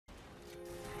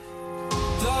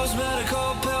Those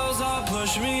medical pills are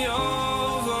push me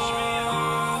over.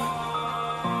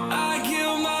 I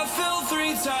kill my fill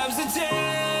 3 times a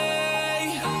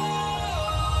day.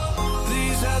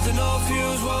 These ethanol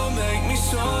fuels won't make me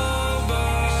sober.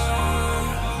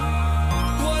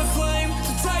 One flame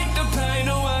to take the pain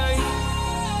away.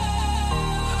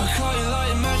 I caught you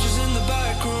lighting matches in the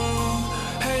back room.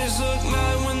 Haters look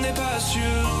mad when they pass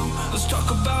you. Let's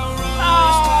talk about running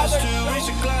this past you. Raise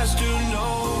a glass to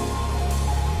know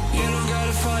you don't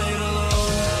gotta fight alone.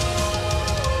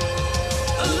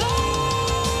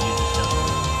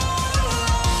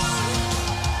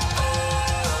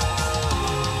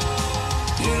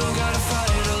 You don't gotta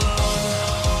fight alone.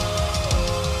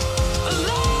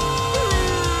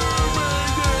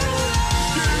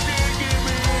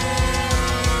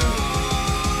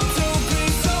 Don't be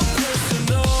so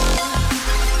personal.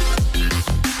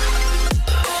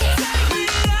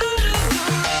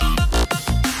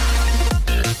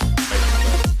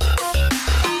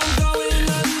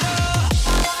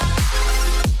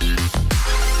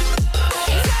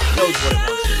 Knows what it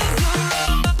wants to do.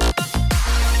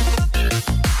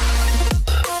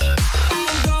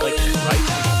 Like, right?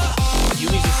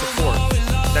 Yumi's a support.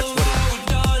 That's what it is.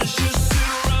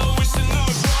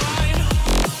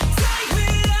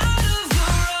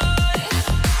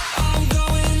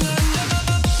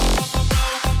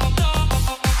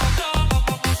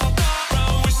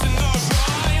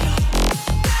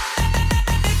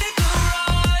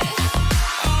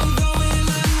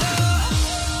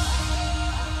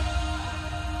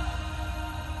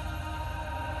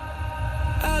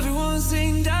 Everyone's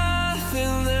seen death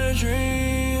in their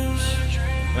dreams,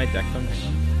 My deck thumbs.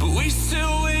 but we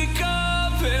still wake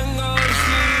up and go to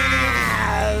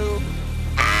sleep.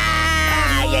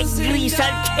 You grease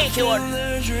on K-Word.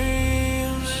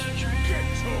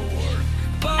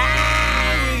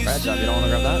 Bad job, you don't want to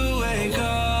grab that? Wake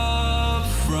up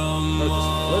from Flip,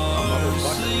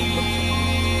 motherfucker.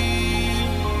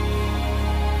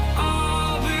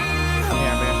 Come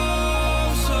here, man.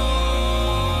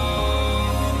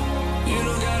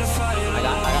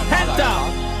 Penta!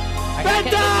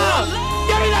 Penta!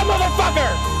 Give me that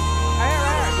motherfucker!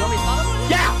 Alright. You want me to stop him?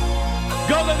 Yeah!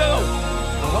 Go, go, go, go!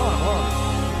 Hold on.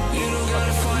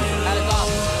 That is off.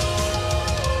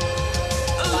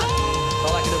 That's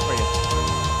all I can do for you.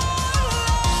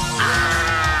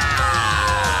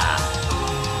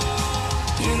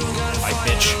 My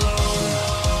bitch.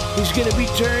 He's gonna be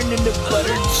turned into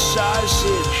buttered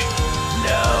sausage.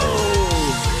 No.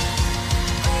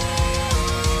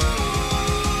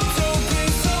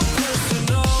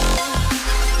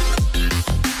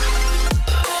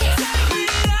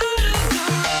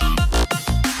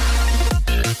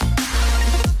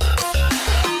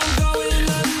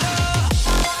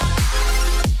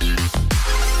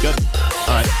 Good.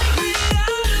 Alright.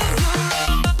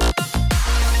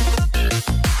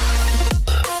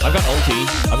 I've got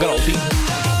ulti.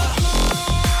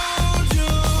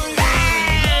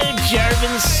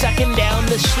 Jarvan's sucking down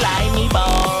the slimy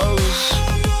balls.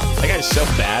 That guy's so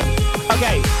bad.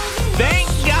 Okay, thank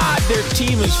God their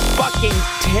team is fucking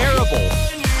terrible.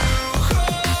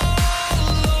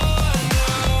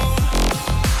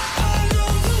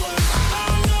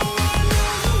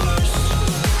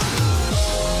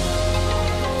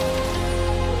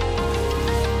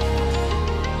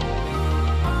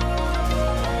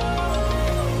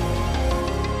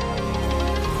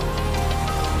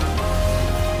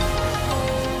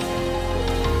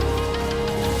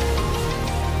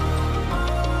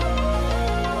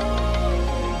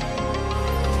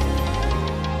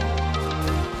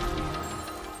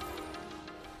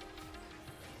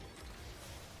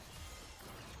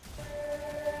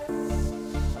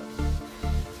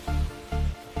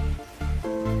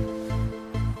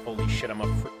 Holy shit, I'm up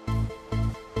for...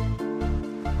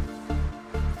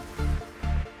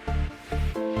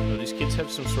 So these kids have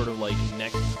some sort of, like,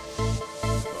 neck...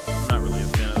 I'm not really a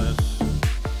fan of this.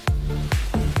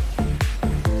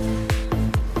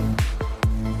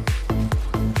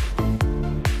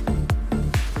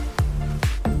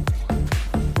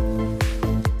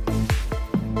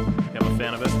 Yeah, I'm a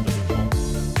fan of it.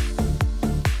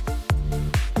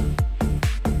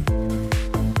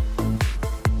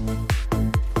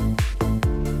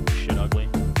 Shit ugly.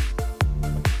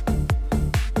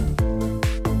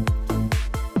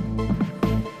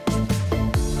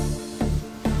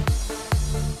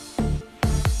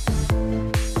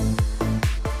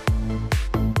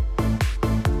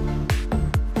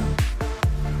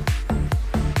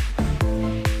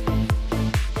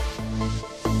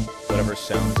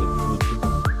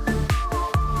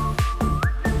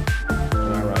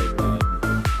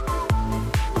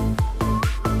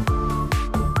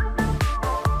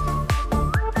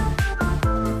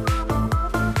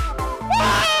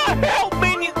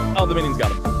 the minions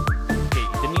got him. Okay,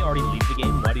 didn't he already leave the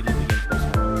game? Why did he leave the game first?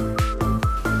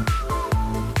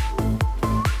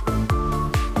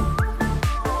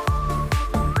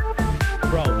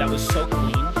 Bro, that was so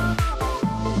clean.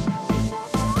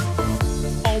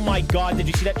 Oh my god, did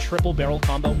you see that triple barrel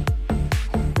combo?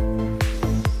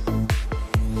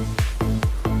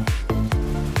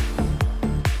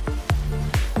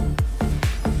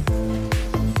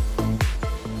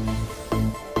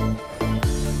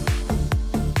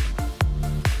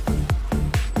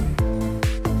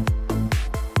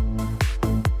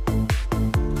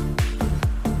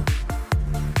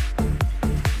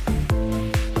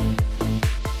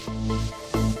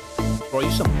 Bro,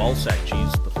 use some ballsack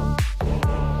cheese. The fuck?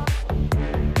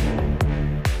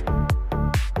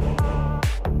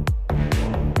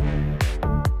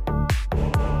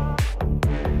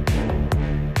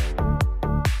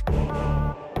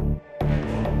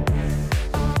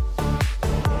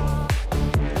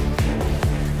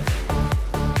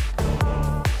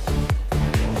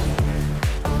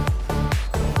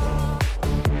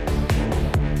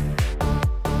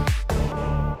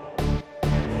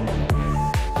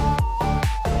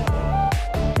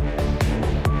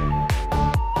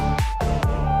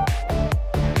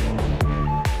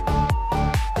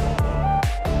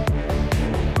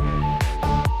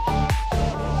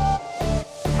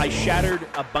 I shattered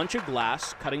a bunch of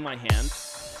glass, cutting my hand.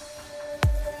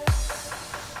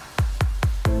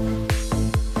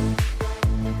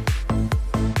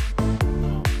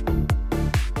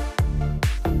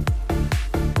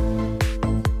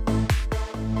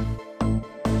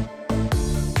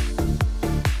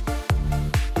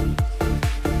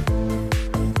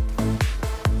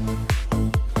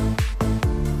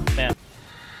 Man.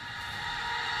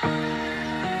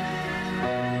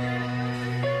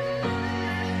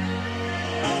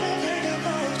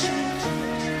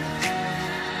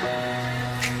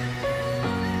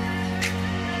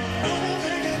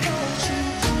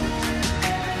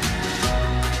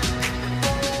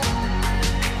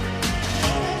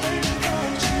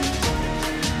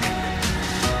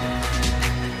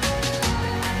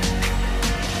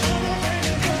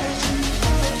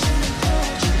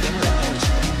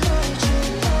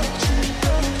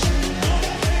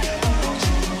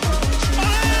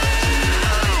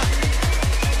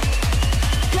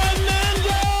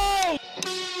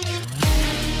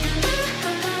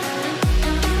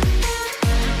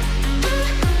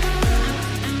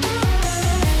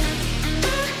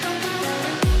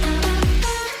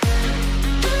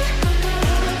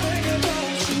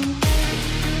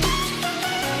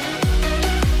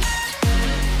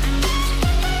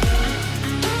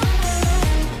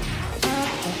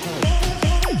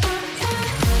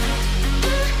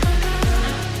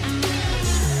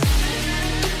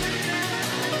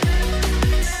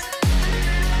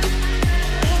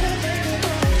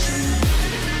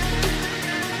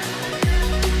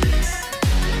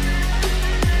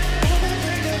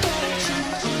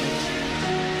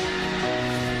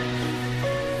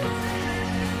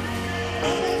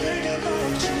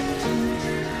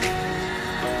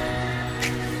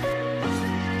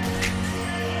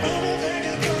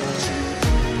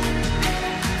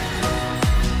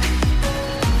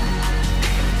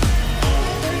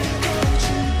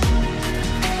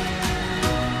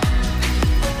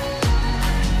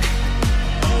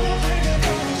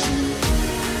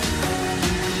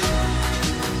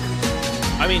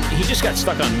 I mean, he just got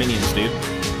stuck on minions, dude.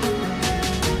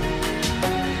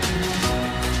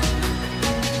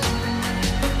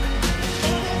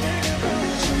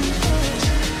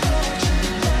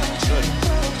 Good.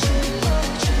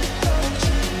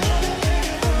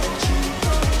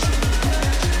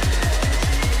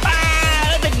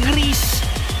 Ah, the grease!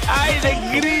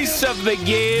 The grease of the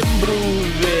game,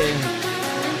 brother.